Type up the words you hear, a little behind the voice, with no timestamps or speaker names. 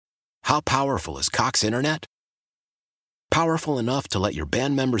How powerful is Cox Internet? Powerful enough to let your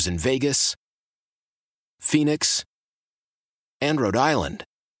band members in Vegas, Phoenix, and Rhode Island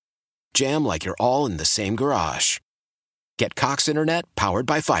jam like you're all in the same garage. Get Cox Internet powered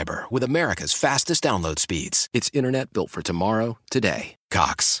by fiber with America's fastest download speeds. It's internet built for tomorrow, today.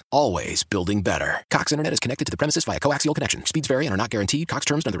 Cox, always building better. Cox Internet is connected to the premises via coaxial connection. Speeds vary and are not guaranteed. Cox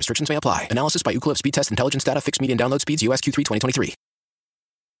terms and other restrictions may apply. Analysis by Ookla Speed Test Intelligence Data. Fixed median download speeds. US Q3 2023.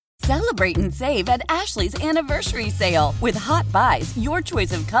 Celebrate and save at Ashley's Anniversary Sale. With Hot Buys, your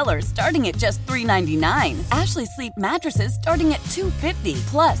choice of colors starting at just $3.99. Ashley Sleep mattresses starting at $2.50.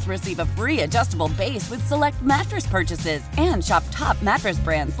 Plus, receive a free adjustable base with select mattress purchases. And shop top mattress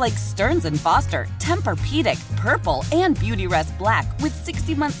brands like Stearns & Foster, Tempur-Pedic, Purple, and Beautyrest Black with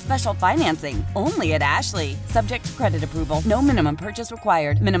 60-month special financing. Only at Ashley. Subject to credit approval. No minimum purchase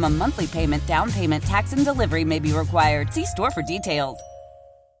required. Minimum monthly payment, down payment, tax, and delivery may be required. See store for details.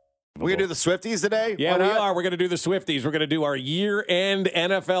 We're going to do the Swifties today? Yeah, we are. We're going to do the Swifties. We're going to do our year-end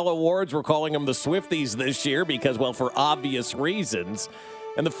NFL awards. We're calling them the Swifties this year because, well, for obvious reasons.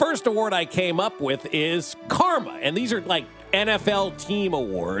 And the first award I came up with is Karma. And these are like NFL team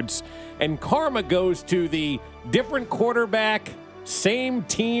awards. And Karma goes to the different quarterback, same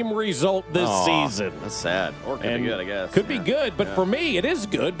team result this season. That's sad. Or could be good, I guess. Could be good. But for me, it is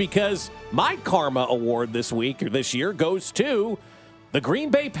good because my Karma award this week or this year goes to the Green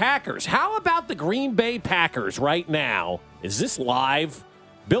Bay Packers. How about the Green Bay Packers right now? Is this live?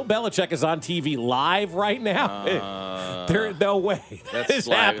 Bill Belichick is on TV live right now. There's no way this is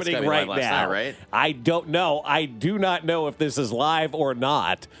happening right now. Night, right? I don't know. I do not know if this is live or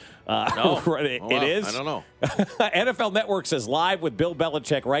not. It is. I don't know. NFL Network says live with Bill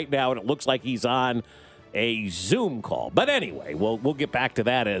Belichick right now, and it looks like he's on a Zoom call. But anyway, we'll get back to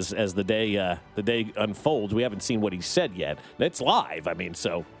that as the day unfolds. We haven't seen what he said yet. It's live. I mean,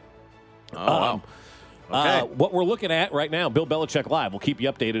 so. Wow. Okay. What we're looking at right now, Bill Belichick live. We'll keep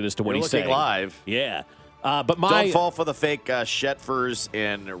you updated as to what he's saying. Live. Yeah. But don't fall for the fake Shetfers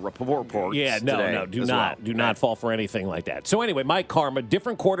and reports. Yeah, no, do not fall for anything like that. So anyway, Mike Karma,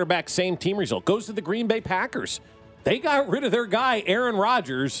 different quarterback, same team result, goes to the Green Bay Packers. They got rid of their guy, Aaron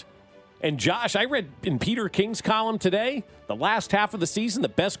Rodgers. And Josh, I read in Peter King's column today, the last half of the season, the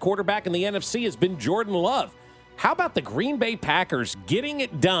best quarterback in the NFC has been Jordan Love. How about the Green Bay Packers getting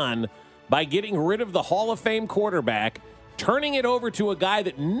it done by getting rid of the Hall of Fame quarterback, turning it over to a guy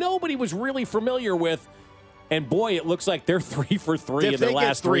that nobody was really familiar with, and boy, it looks like they're 3 for 3 in their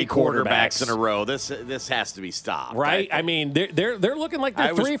last three quarterbacks in a row. This has to be stopped, right? I mean, they're looking like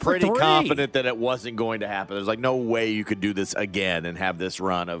they're 3 for 3. I was pretty confident that it wasn't going to happen. There's like no way you could do this again and have this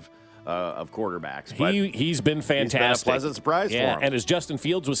run of quarterbacks. But he's been fantastic. He's been a pleasant surprise for him. And as Justin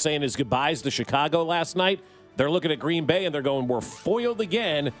Fields was saying his goodbyes to Chicago last night, they're looking at Green Bay and they're going, we're foiled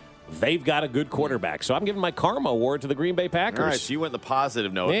again. They've got a good quarterback. So I'm giving my Karma award to the Green Bay Packers. All right, so you went the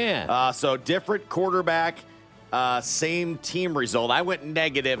positive note. Yeah. So different quarterback, same team result. I went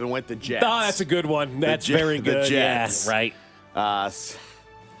negative and went the Jets. Oh, that's a good one. That's very good. The Jets. Yeah, right.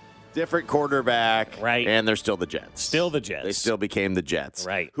 Different quarterback, right? And they're still the Jets. Still the Jets. They still became the Jets,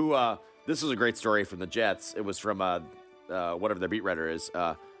 right? Who? This was a great story from the Jets. It was from whatever their beat writer is.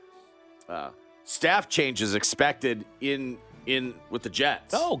 Staff changes expected in with the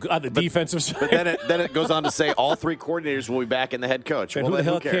Jets. Oh, God, the defensive side. But then it goes on to say all three coordinators will be back in the head coach. And well, who the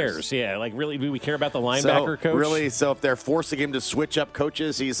hell cares? cares? Yeah, like really, do we care about the linebacker coach? Really, so if they're forcing him to switch up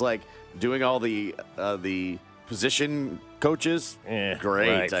coaches, he's like doing all the position coaches. Great,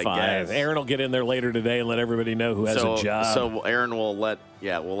 right, I fine. guess. Aaron will get in there later today and let everybody know who has a job. So Aaron will let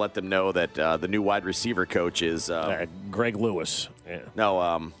them know that the new wide receiver coach is Greg Lewis. Yeah.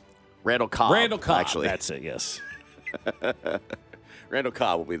 No, Randall Cobb. Randall Cobb, actually. That's it, yes. Randall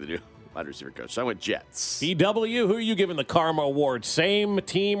Cobb will be the new wide receiver coach. So I went Jets. BW, who are you giving the Karma Award? Same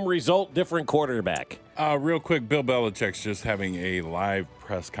team result, different quarterback. Real quick, Bill Belichick's just having a live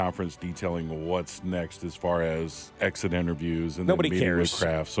press conference detailing what's next as far as exit interviews and nobody then meeting cares. with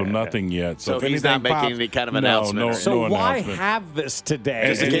Kraft. So nothing yet. So he's not making any kind of announcement. So why announcement. have this today?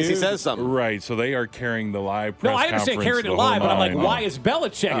 Just in case he says something. Right. So they are carrying the live press I understand conference, carrying it the live, whole but I'm like, nine. why is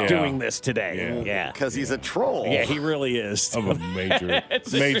Belichick doing this today? Yeah. Because he's a troll. Yeah, he really is. Of a major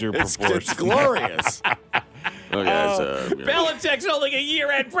proportion. It's glorious. Oh, guys, Belichick's holding a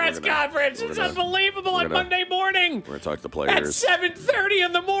year-end press conference. It's unbelievable on Monday morning. We're going to talk to the At players. 7:30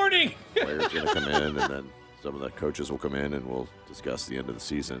 in the morning. Players are going to come in, and then some of the coaches will come in, and we'll discuss the end of the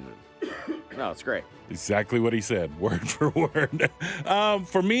season. No, it's great. Exactly what he said, word for word.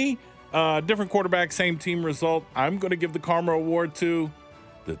 For me, different quarterback, same team result. I'm going to give the Karma Award to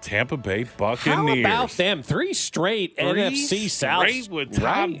The Tampa Bay Buccaneers. How about them? 3 straight NFC South. Straight with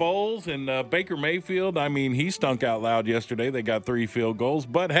Todd Bowles and Baker Mayfield. I mean, he stunk out loud yesterday. They got 3 field goals.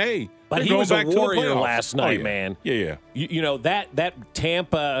 But, hey, but he was a warrior last night, man. Yeah. You know, that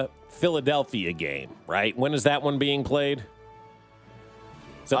Tampa-Philadelphia game, right? When is that one being played?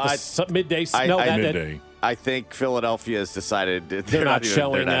 Is that the midday? Midday. I think Philadelphia has decided they're not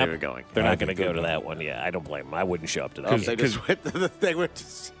showing up. They're not even going. They're not going to go to that one. Yeah, I don't blame them. I wouldn't show up to that. They went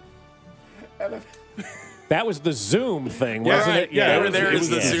to that was the Zoom thing, Yeah, wasn't right. it? Yeah, it there was is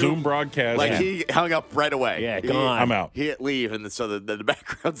the Zoom broadcast. Like he hung up right away. Yeah, gone. I'm out. He hit leave, and so the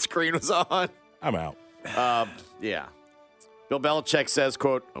background screen was on. I'm out. Yeah. Bill Belichick says,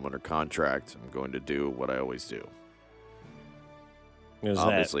 "quote I'm under contract. I'm going to do what I always do.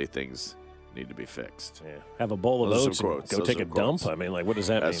 Obviously, things need to be fixed. Yeah. Have a bowl of oats and go take a dump. I mean, like, what does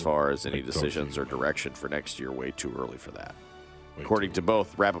that mean? As far as any decisions or direction for next year, way too early for that." According to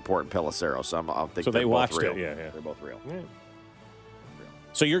both Rappaport and Pelissero. So I'll think so they watched real. it. Yeah. They're both real. Yeah.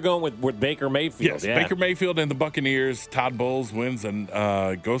 So you're going with Baker Mayfield. Yes, Baker Mayfield and the Buccaneers. Todd Bowles wins and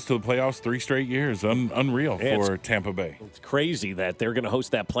goes to the playoffs 3 straight years. Unreal for Tampa Bay. It's crazy that they're going to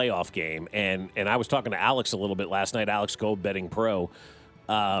host that playoff game. And I was talking to Alex a little bit last night, Alex Gold, Betting Pro.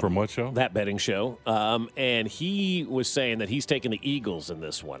 From what show? That betting show. And he was saying that he's taking the Eagles in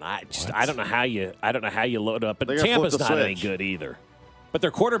this one. I don't know how you load up. But Tampa's not any good either. But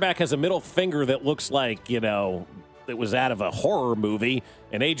their quarterback has a middle finger that looks like, it was out of a horror movie.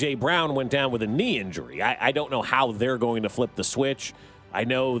 And A.J. Brown went down with a knee injury. I don't know how they're going to flip the switch. I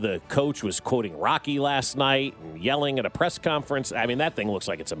know the coach was quoting Rocky last night and yelling at a press conference. I mean, that thing looks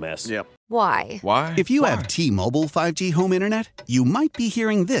like it's a mess. Yep. Why? If you have T-Mobile 5G home internet, you might be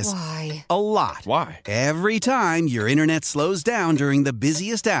hearing this Why? a lot. Why? Every time your internet slows down during the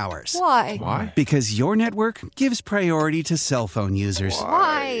busiest hours. Why? Because your network gives priority to cell phone users.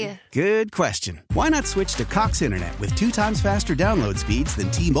 Why? Good question. Why not switch to Cox Internet with 2 times faster download speeds than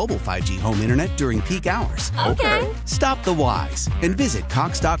T-Mobile 5G home internet during peak hours? Okay. Stop the whys and visit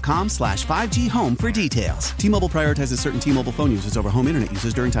cox.com/5G home for details. T-Mobile prioritizes certain T-Mobile phone users over home internet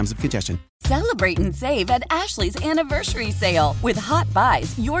users during times of congestion. Celebrate and save at Ashley's Anniversary Sale. With Hot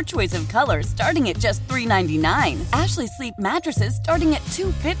Buys, your choice of colors starting at just $3.99. Ashley Sleep mattresses starting at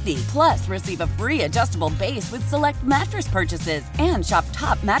 $2.50. Plus, receive a free adjustable base with select mattress purchases. And shop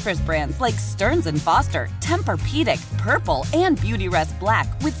top mattress brands like Stearns & Foster, Tempur-Pedic, Purple, and Beautyrest Black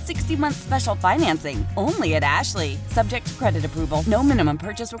with 60-month special financing. Only at Ashley. Subject to credit approval. No minimum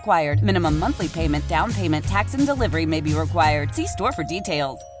purchase required. Minimum monthly payment, down payment, tax, and delivery may be required. See store for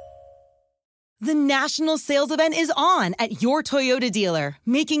details. The national sales event is on at your Toyota dealer,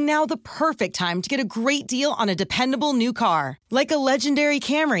 making now the perfect time to get a great deal on a dependable new car. Like a legendary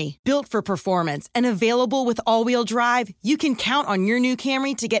Camry, built for performance and available with all-wheel drive, you can count on your new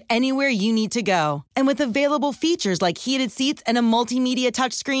Camry to get anywhere you need to go. And with available features like heated seats and a multimedia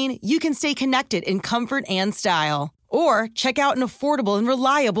touchscreen, you can stay connected in comfort and style. Or check out an affordable and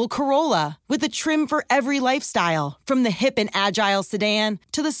reliable Corolla with a trim for every lifestyle. From the hip and agile sedan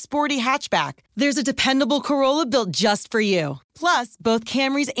to the sporty hatchback, there's a dependable Corolla built just for you. Plus, both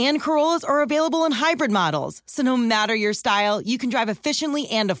Camrys and Corollas are available in hybrid models, so no matter your style, you can drive efficiently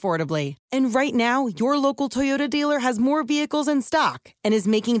and affordably. And right now, your local Toyota dealer has more vehicles in stock and is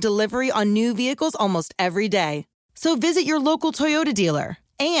making delivery on new vehicles almost every day. So visit your local Toyota dealer.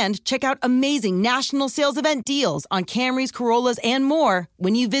 And check out amazing national sales event deals on Camrys, Corollas, and more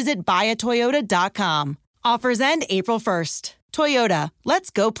when you visit buyatoyota.com. Offers end April 1st. Toyota,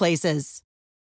 let's go places.